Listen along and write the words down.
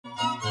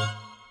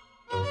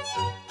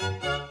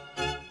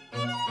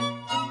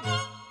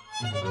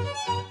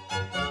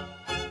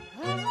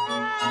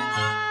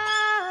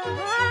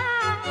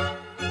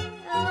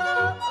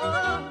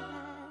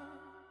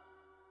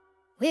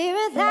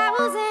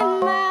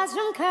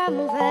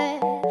comfort.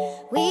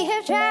 We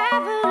have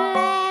traveled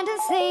land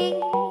and sea,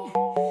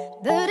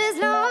 but as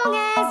long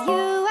as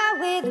you are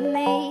with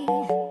me,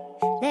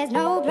 there's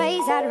no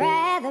place I'd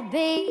rather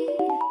be.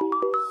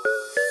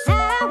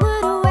 I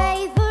would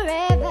away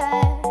forever,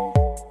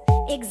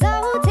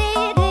 exhausted.